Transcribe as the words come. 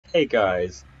Hey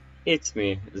guys, it's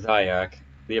me, Zayak,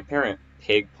 the apparent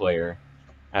pig player,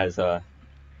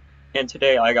 and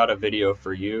today I got a video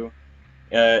for you.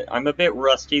 I'm a bit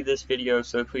rusty this video,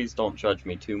 so please don't judge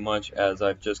me too much, as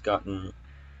I've just gotten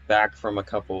back from a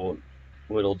couple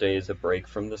little days of break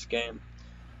from this game.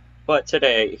 But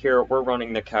today, here, we're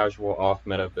running the casual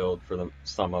off-meta build for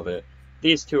some of it.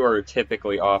 These two are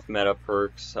typically off-meta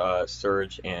perks,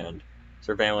 Surge and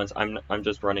Surveillance. I'm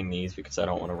just running these because I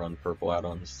don't want to run purple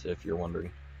add-ons, if you're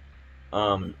wondering.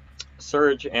 Um,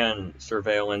 Surge and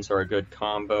Surveillance are a good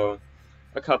combo,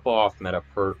 a couple off meta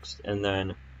perks, and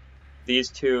then these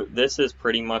two, this is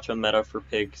pretty much a meta for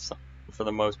pigs for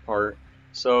the most part,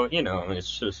 so, you know,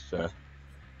 it's just,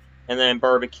 and then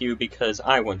Barbecue because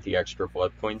I want the extra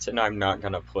blood points, and I'm not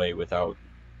gonna play without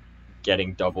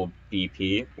getting double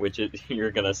BP, which is, you're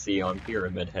gonna see on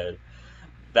Pyramid Head.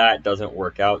 That doesn't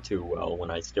work out too well when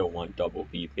I still want double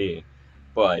BP,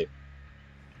 but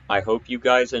I hope you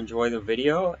guys enjoy the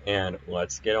video, and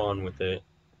let's get on with it.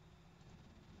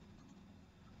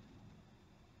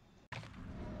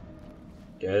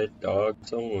 Dead Dog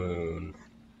Saloon.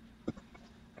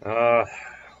 Uh,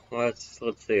 let's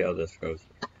see how this goes.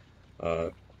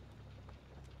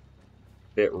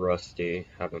 Bit rusty.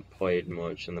 Haven't played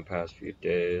much in the past few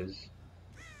days,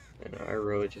 and I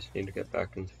really just need to get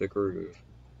back into the groove.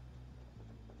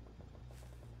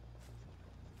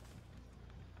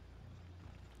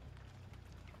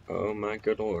 Oh my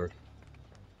good lord.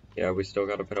 Yeah, we still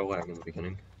got a bit of lag in the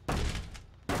beginning.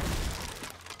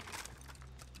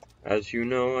 As you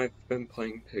know, I've been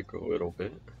playing Pig a little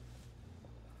bit.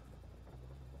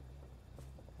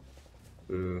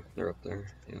 Ooh, they're up there,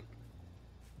 yeah.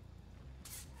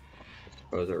 I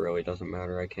suppose it really doesn't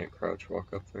matter, I can't crouch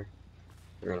walk up there.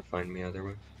 They're gonna find me either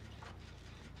way.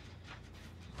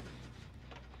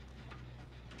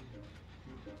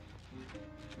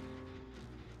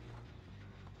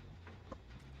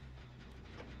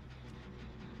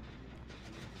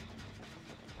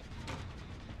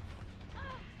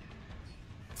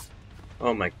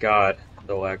 Oh my god,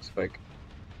 the lag spike.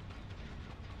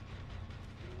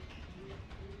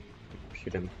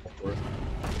 Shoot him.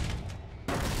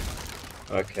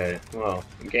 Okay, well,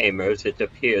 gamers, it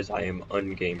appears I am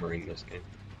ungamering this game.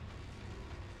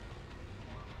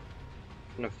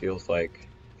 Kinda feels like...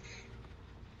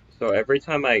 So every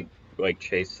time I, like,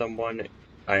 chase someone,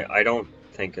 I don't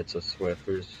think it's a Swift.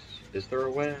 Is there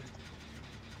a way?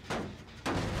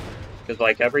 Because,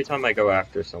 like, every time I go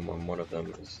after someone, one of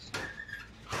them is,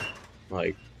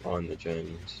 like, on the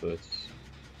gen, so it's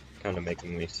kind of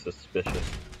making me suspicious.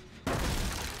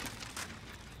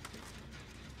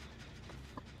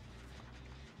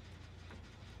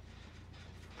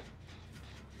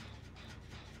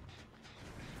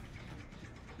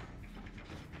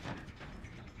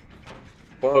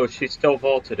 Whoa, she still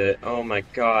vaulted it. Oh my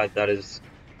god, that is...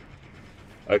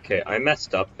 Okay, I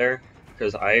messed up there,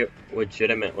 because I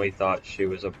legitimately thought she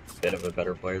was a bit of a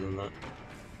better player than that.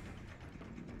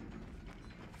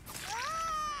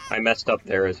 I messed up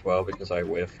there as well because I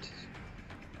whiffed.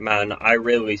 Man, I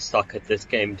really suck at this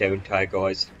game, don't I,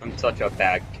 guys? I'm such a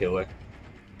bad killer.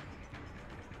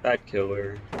 Bad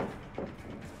killer.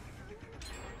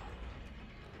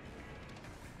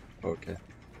 Okay.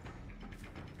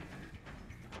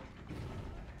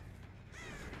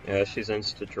 Yeah, she's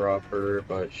insta-dropper,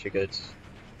 but she gets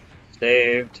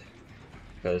saved.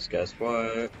 Because guess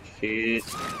what?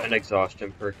 She's an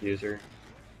exhaustion perk user.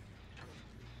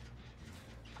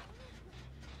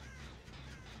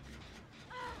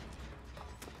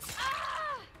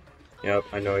 Yep,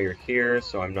 I know you're here,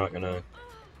 so I'm not gonna...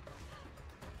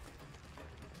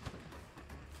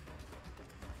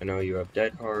 I know you have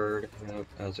Dead Hard, yep,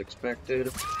 as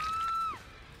expected.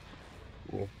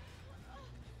 Cool.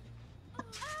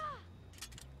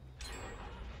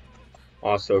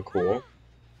 Also cool,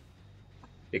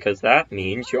 because that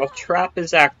means your trap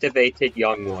is activated,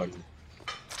 young one.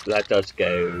 So that does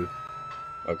go.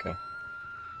 Okay.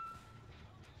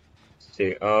 Let's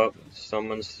see, oh,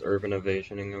 someone's urban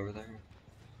evasioning over there.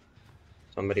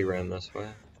 Somebody ran this way.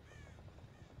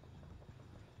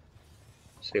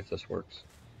 See if this works.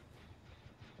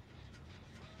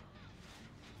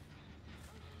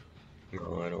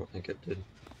 No, I don't think it did.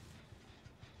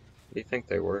 What do you think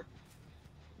they were?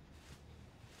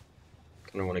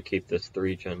 Kinda wanna keep this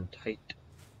 3-gen tight.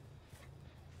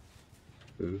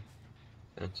 Ooh,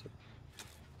 fancy.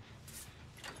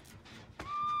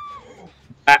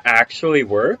 That actually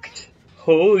worked?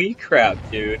 Holy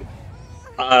crap, dude.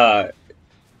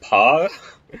 Paw?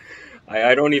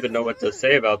 I don't even know what to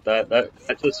say about that. That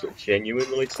just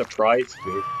genuinely surprised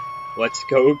me. Let's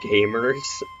go, gamers,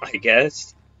 I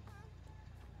guess.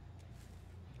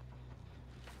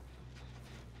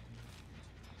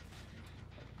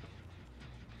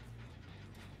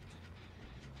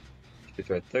 She's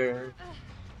right there.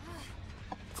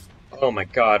 Oh my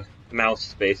god, mouse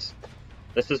space.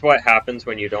 This is what happens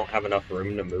when you don't have enough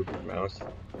room to move your mouse.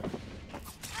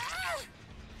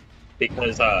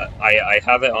 Because I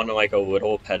have it on like a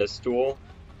little pedestal,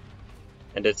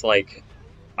 and it's like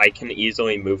I can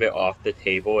easily move it off the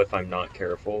table if I'm not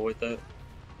careful with it.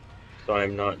 So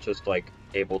I'm not just like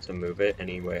able to move it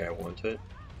any way I want it.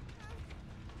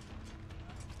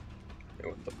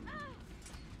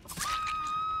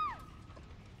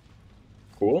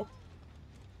 Cool.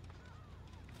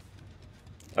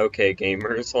 Okay,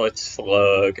 gamers, let's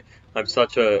slug. I'm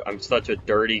such a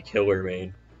dirty killer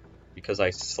main because I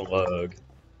slug.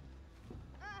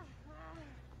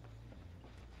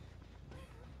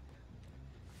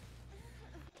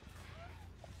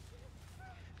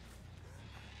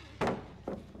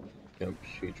 Yep,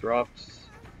 she drops.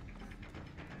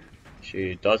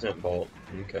 She doesn't vault.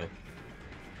 Okay.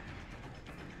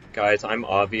 Guys, I'm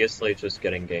obviously just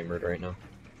getting gamered right now.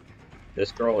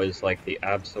 This girl is like the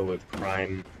absolute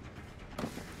prime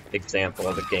example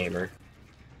of a gamer.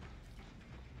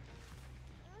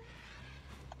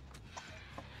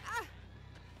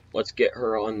 Let's get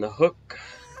her on the hook.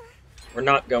 We're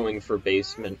not going for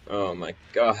basement. Oh my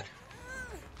god.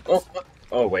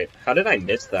 Oh wait, how did I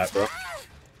miss that, bro?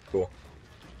 Cool.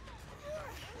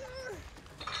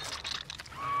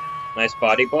 Nice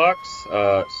body blocks.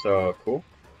 So cool.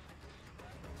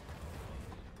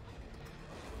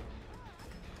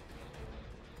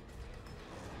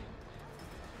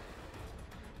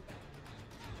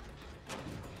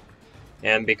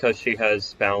 And because she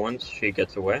has balance, she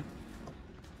gets away.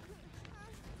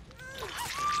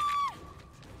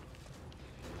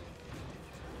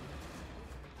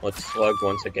 Let's slug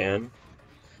once again.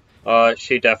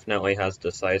 She definitely has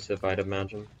decisive, I'd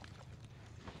imagine.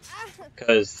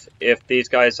 Because if these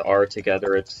guys are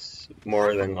together, it's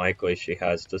more than likely she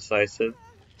has decisive.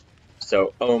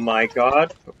 So, oh my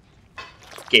god.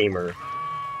 Gamer.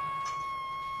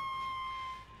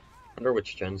 Wonder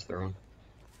which gens they're on.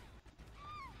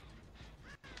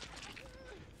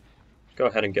 Go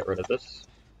ahead and get rid of this.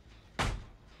 I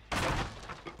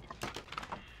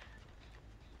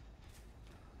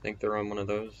think they're on one of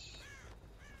those.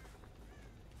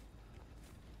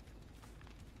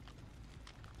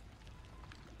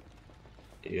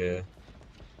 Yeah.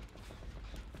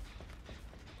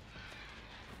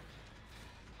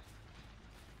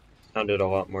 Sounded a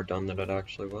lot more done than it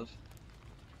actually was.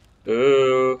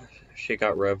 Ooh, she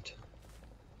got revved.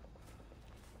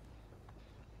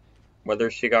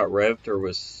 Whether she got revved or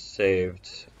was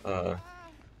saved, or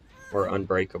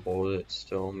unbreakable, it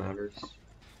still matters.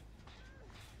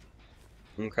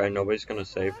 Okay, nobody's gonna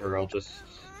save her, I'll just...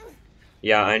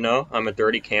 Yeah, I know, I'm a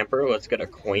dirty camper, let's get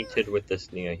acquainted with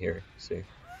this Nia here, see.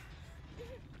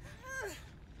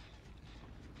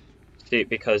 See,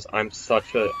 because I'm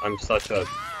such a,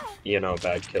 you know,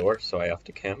 bad killer, so I have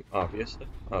to camp, obviously.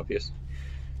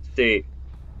 See,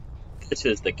 this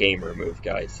is the gamer move,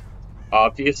 guys.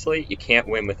 Obviously, you can't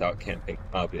win without camping,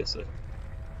 obviously.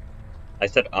 I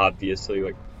said obviously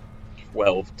like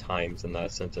 12 times in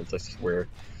that sentence, I swear.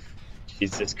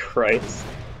 Jesus Christ.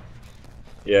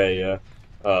 Yeah.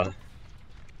 I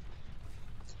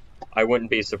wouldn't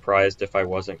be surprised if I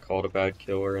wasn't called a bad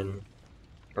killer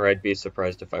or I'd be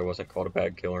surprised if I wasn't called a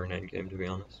bad killer in endgame, to be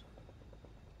honest.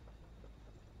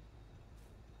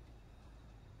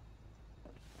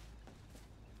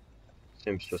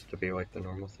 Seems just to be like the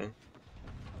normal thing.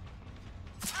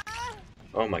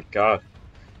 Oh my god.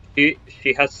 She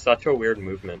has such a weird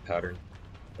movement pattern.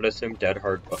 I'd assume dead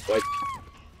hard, but like...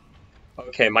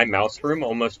 Okay, my mouse room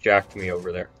almost jacked me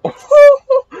over there.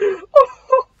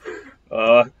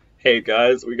 Hey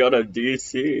guys, we got a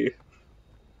DC.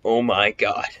 Oh my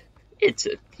god, it's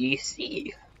a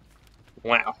DC.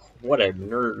 Wow, what a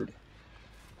nerd.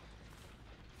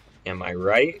 Am I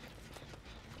right?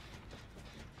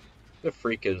 The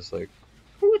freak is like,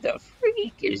 who the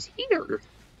freak is here?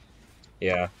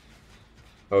 Yeah.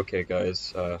 Okay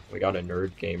guys, we got a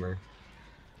nerd gamer.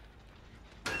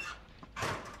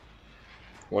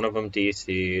 One of them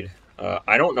DC'd.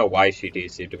 I don't know why she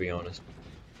DC'd, to be honest.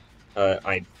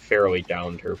 I fairly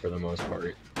downed her for the most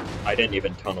part. I didn't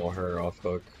even tunnel her off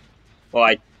hook. Well,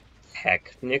 I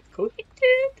technically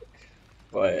did,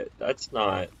 but that's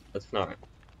not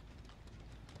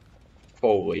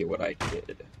fully what I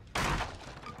did.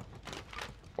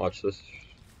 Watch this.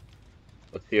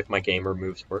 Let's see if my gamer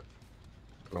moves work.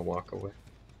 I'm gonna walk away.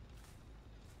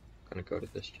 I'm gonna go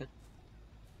to this gen.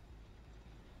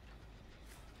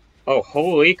 Oh,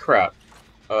 holy crap.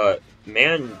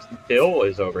 Man, Bill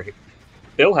is over here.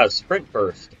 Bill has sprint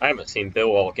burst. I haven't seen Bill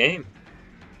all game.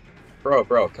 Bro,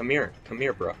 come here. Come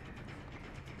here, bro.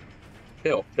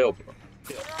 Bill, Bill,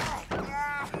 Bill.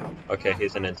 Okay,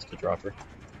 he's an insta-dropper.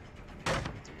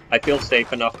 I feel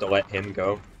safe enough to let him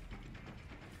go.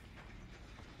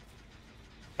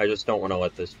 I just don't want to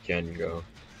let this Jen go.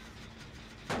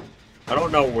 I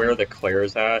don't know where the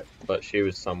Claire's at, but she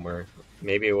was somewhere.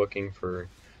 Maybe looking for...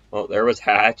 Well, there was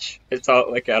Hatch. It's out,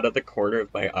 like, out of the corner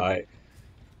of my eye.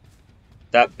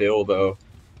 That Bill, though,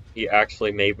 he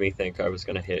actually made me think I was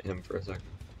gonna hit him for a second.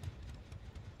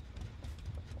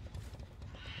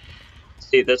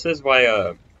 See, this is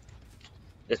why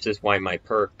my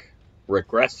perk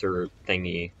regressor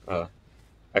thingy,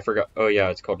 I forgot, oh yeah,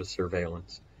 it's called a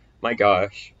surveillance. My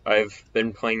gosh, I've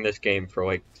been playing this game for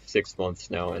like 6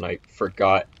 months now, and I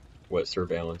forgot what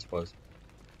surveillance was.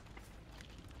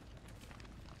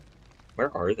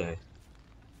 Where are they?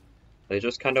 They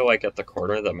just kind of like at the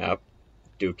corner of the map,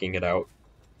 duking it out,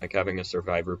 like having a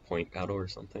survivor point battle or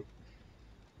something.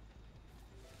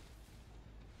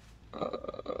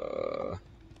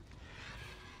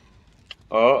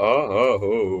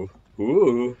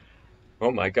 Ooh.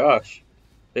 Oh my gosh.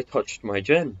 They touched my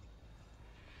gen.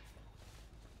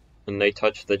 When they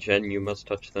touch the gen, you must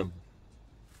touch them.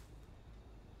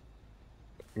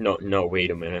 No,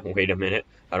 wait a minute.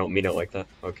 I don't mean it like that.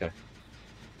 Okay.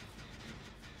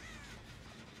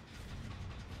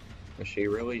 She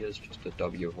really is just a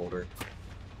W holder.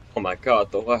 Oh my god,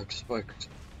 the lag spiked.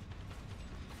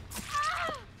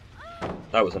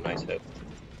 That was a nice hit.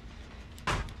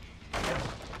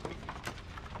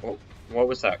 Oh, what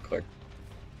was that, Claire?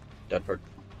 Dead hard.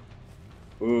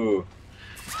 Ooh.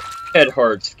 Dead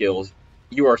hard skills.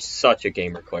 You are such a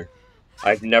gamer, Claire.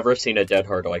 I've never seen a dead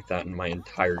hard like that in my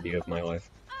entirety of my life.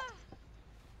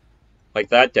 Like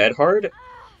that dead hard,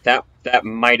 that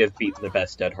might have beaten the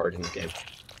best dead hard in the game.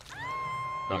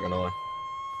 Not gonna lie.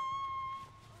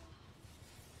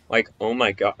 Like, oh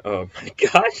my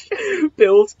gosh,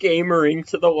 Bill's gamering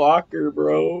to the locker,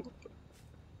 bro.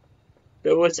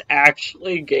 Bill was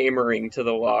actually gamering to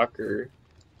the locker.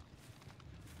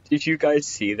 Did you guys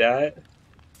see that?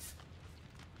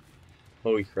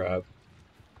 Holy crap.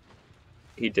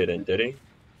 He didn't, did he?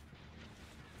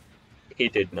 He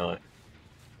did not.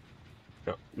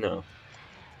 No.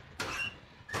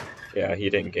 Yeah, he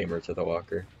didn't gamer to the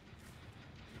locker.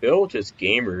 Bill just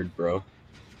gamered, bro.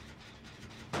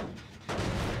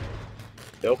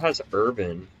 Bill has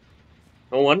Urban.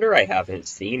 No wonder I haven't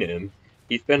seen him.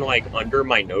 He's been, like, under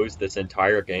my nose this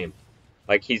entire game.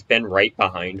 Like, he's been right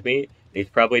behind me, and he's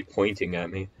probably pointing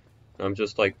at me. I'm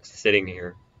just, like, sitting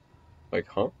here. Like,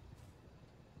 huh?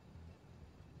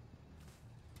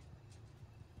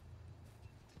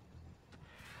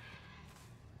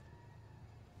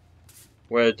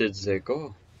 Where did they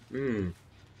go?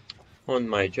 On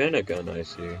my Jenna gun, I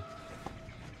see.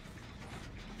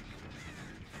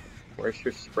 Where's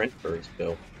your sprint burst,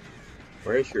 Bill?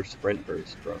 Where's your sprint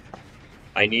burst, bro?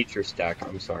 I need your stack,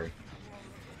 I'm sorry.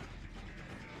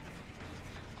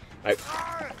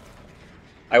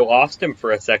 I lost him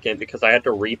for a second because I had to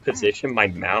reposition my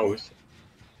mouse.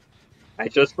 I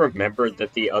just remembered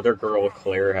that the other girl,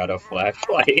 Claire, had a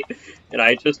flashlight, and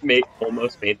I just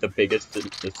almost made the biggest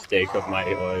mistake of my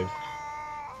life.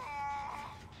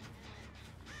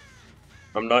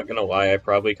 I'm not gonna lie, I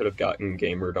probably could have gotten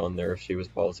gamered on there if she was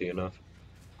ballsy enough.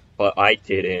 But I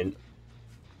didn't.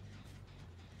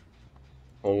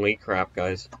 Holy crap,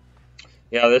 guys.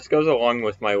 Yeah, this goes along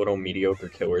with my little mediocre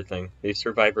killer thing. These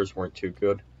survivors weren't too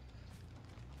good.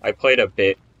 I played a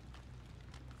bit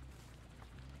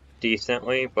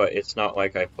decently, but it's not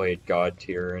like I played God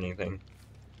tier or anything.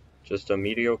 Just a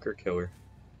mediocre killer.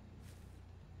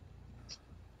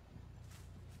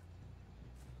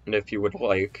 And if you would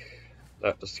like,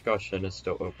 that discussion is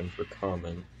still open for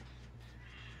comment.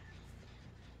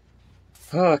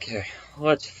 Okay,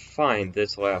 let's find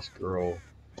this last girl.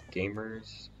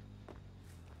 Gamers.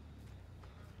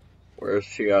 Where is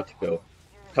she at, Bill?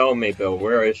 Tell me, Bill,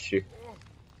 where is she?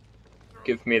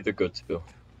 Give me the goods, Bill.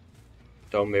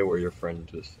 Tell me where your friend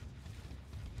is.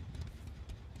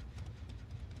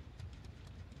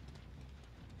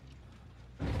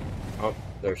 Oh,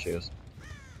 there she is.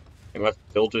 Unless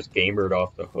Bill just gamered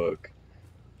off the hook.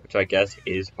 Which I guess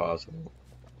is possible.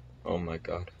 Oh my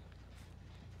god.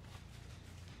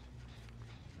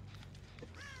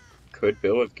 Could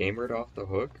Bill have gamered off the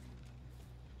hook?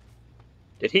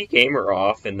 Did he gamer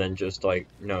off and then just like...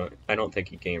 No, I don't think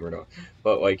he gamered off.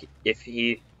 But like, if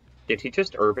he... Did he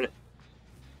just urban it?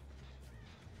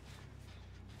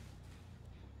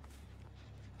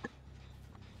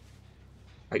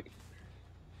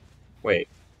 Wait,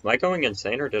 am I going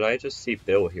insane or did I just see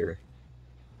Bill here?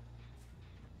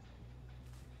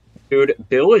 Dude,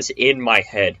 Bill is in my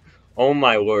head. Oh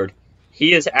my lord.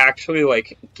 He is actually,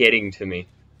 like, getting to me.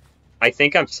 I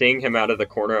think I'm seeing him out of the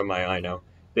corner of my eye now.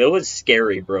 Bill is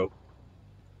scary, bro.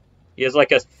 He has,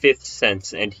 like, a fifth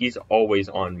sense, and he's always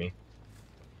on me.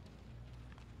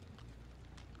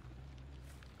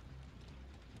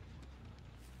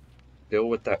 Bill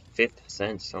with that fifth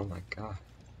sense, oh my god.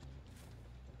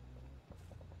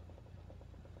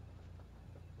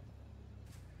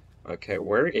 Okay,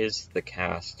 where is the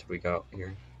cast we got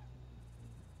here?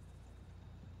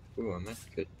 Ooh, I'm at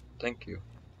good. Thank you.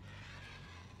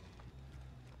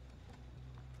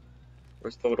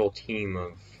 Where's the little team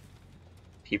of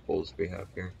peoples we have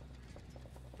here?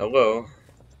 Hello.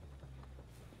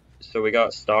 So we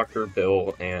got Stalker,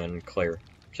 Bill, and Claire.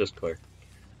 Just Claire.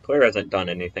 Claire hasn't done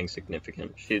anything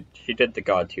significant. She did the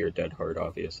God tier Dead Hard,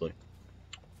 obviously.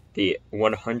 The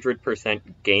 100%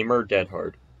 gamer Dead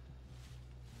Hard.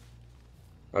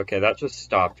 Okay, that just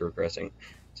stopped regressing.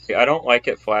 See, I don't like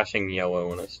it flashing yellow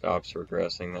when it stops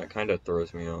regressing. That kind of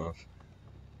throws me off.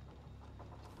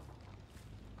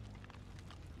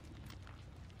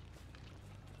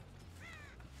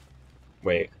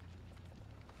 Wait.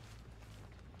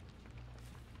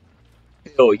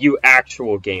 Bill, you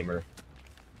actual gamer.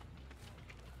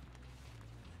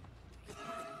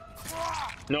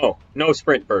 No, no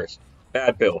sprint burst.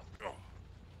 Bad Bill.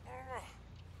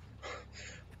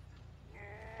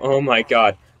 Oh my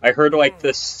god. I heard like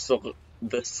the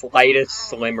slightest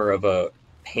slimmer of a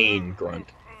pain grunt.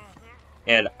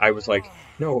 And I was like,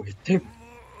 no, it's him.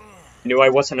 I knew I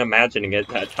wasn't imagining it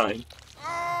that time.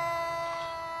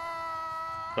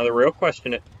 Now the real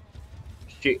question is,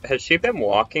 has she been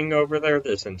walking over there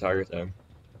this entire time?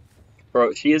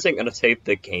 Bro, she isn't gonna save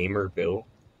the gamer Bill.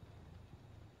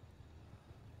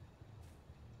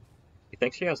 You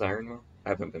think she has Iron Will? I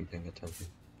haven't been paying attention.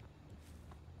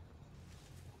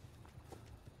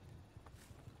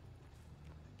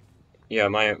 Yeah,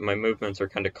 my movements are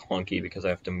kind of clunky because I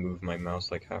have to move my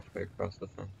mouse like halfway across the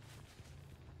thing.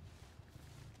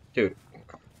 Dude.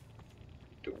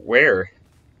 Where?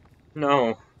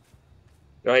 No.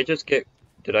 Did I just get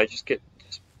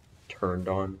turned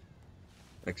on?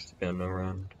 Like spin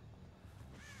around?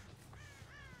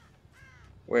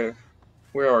 Where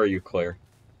are you, Claire?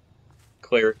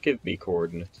 Claire, give me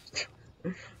coordinates.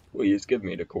 Please give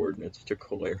me the coordinates to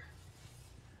Claire.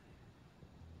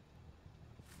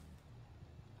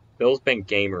 Bill's been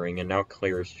gamering, and now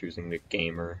Claire is choosing the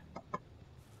gamer.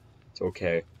 It's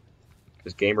okay.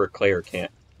 Because gamer Claire can't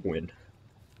win.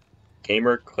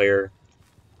 Gamer Claire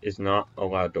is not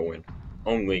allowed to win.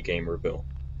 Only gamer Bill.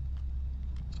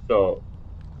 So,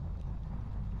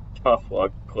 tough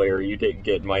luck, Claire. You didn't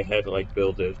get in my head like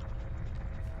Bill did.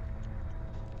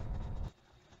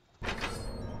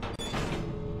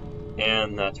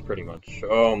 And that's pretty much.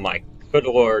 Oh my good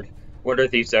lord. What are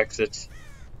these exits?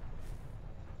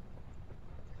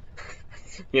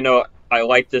 You know, I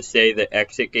like to say that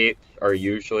exit gates are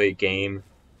usually game,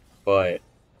 but,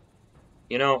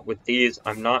 you know, with these,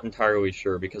 I'm not entirely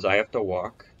sure because I have to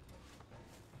walk.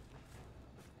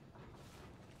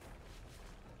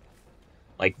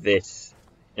 Like this.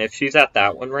 And if she's at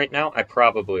that one right now, I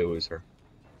probably lose her.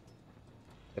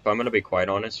 If I'm gonna be quite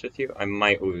honest with you, I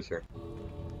might lose her.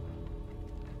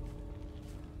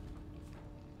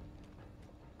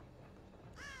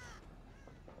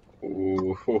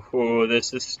 Ooh,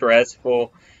 this is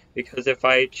stressful. Because if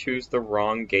I choose the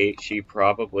wrong gate, she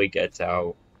probably gets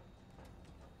out.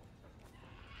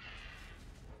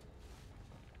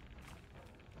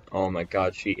 Oh my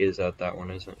god, she is at that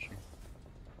one, isn't she?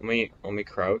 Let me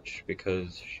crouch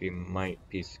because she might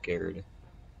be scared.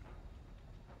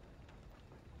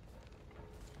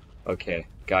 Okay,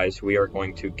 guys, we are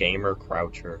going to gamer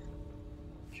crouch her.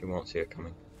 She won't see it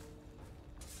coming.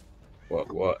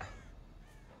 What?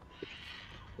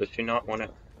 Does she not want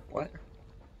it? What?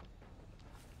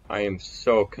 I am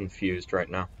so confused right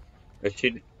now. Is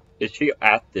she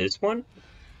at this one?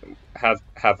 Have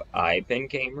I been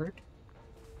gamered?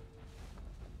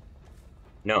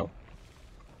 No.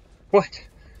 What?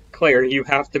 Claire, you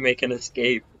have to make an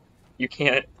escape. You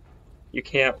can't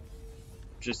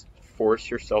just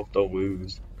force yourself to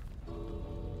lose.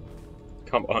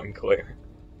 Come on, Claire.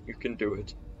 You can do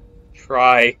it.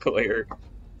 Try, Claire.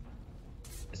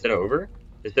 Is it over?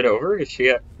 Is it over? Does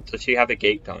she have a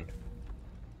gate done?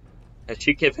 Has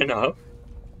she given up?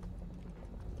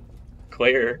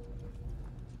 Claire.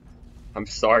 I'm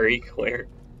sorry, Claire.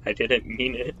 I didn't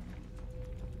mean it.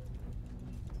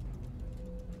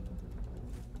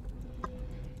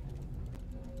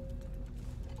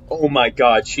 Oh my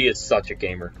god, she is such a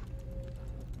gamer.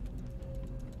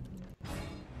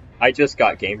 I just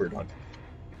got gamered on.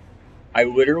 I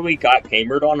literally got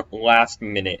gamered on last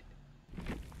minute.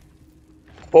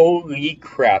 Holy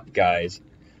crap, guys.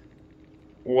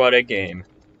 What a game.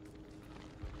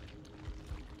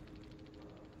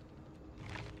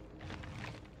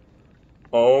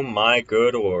 Oh my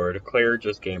good lord. Claire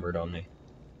just gamered on me.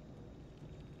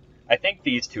 I think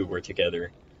these two were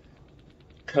together.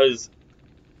 Because,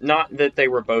 not that they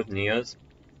were both Nias,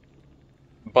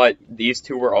 but these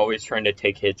two were always trying to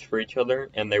take hits for each other,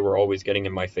 and they were always getting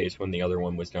in my face when the other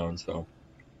one was down, so.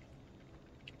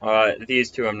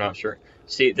 These two, I'm not sure.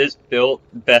 See, this Bill,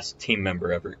 best team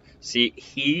member ever. See,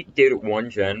 he did one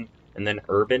gen, and then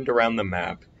urbaned around the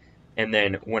map, and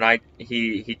then when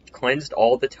he cleansed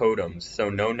all the totems, so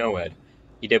no Noed.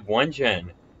 He did one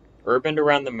gen, urbaned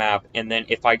around the map, and then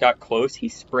if I got close, he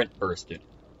sprint bursted.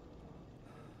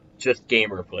 Just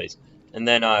gamer plays. And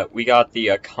then we got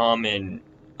the common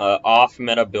off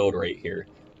meta build right here.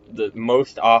 The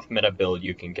most off meta build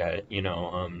you can get, you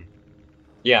know.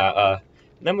 Yeah.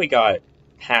 Then we got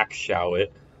Hack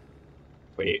Shallot.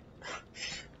 Wait,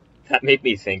 that made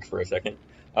me think for a second.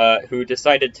 Who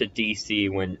decided to DC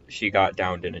when she got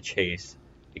downed in a chase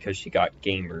because she got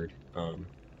gamered.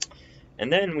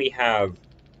 And then we have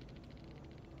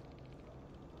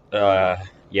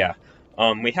yeah.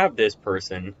 We have this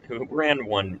person who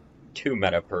ran two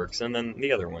meta perks, and then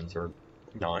the other ones are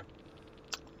not.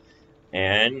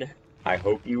 And I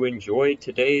hope you enjoyed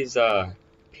today's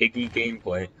piggy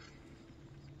gameplay.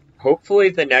 Hopefully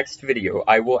the next video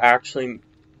I will actually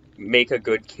make a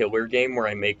good killer game where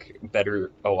I make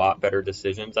a lot better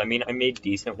decisions. I mean, I made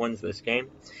decent ones this game.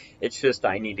 It's just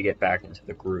I need to get back into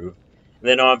the groove. And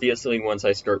then obviously once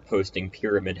I start posting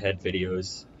Pyramid Head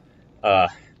videos,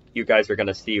 you guys are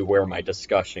gonna see where my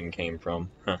discussion came from.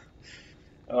 Huh.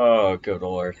 Oh, good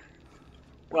lord.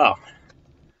 Well,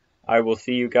 I will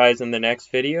see you guys in the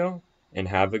next video, and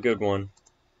have a good one.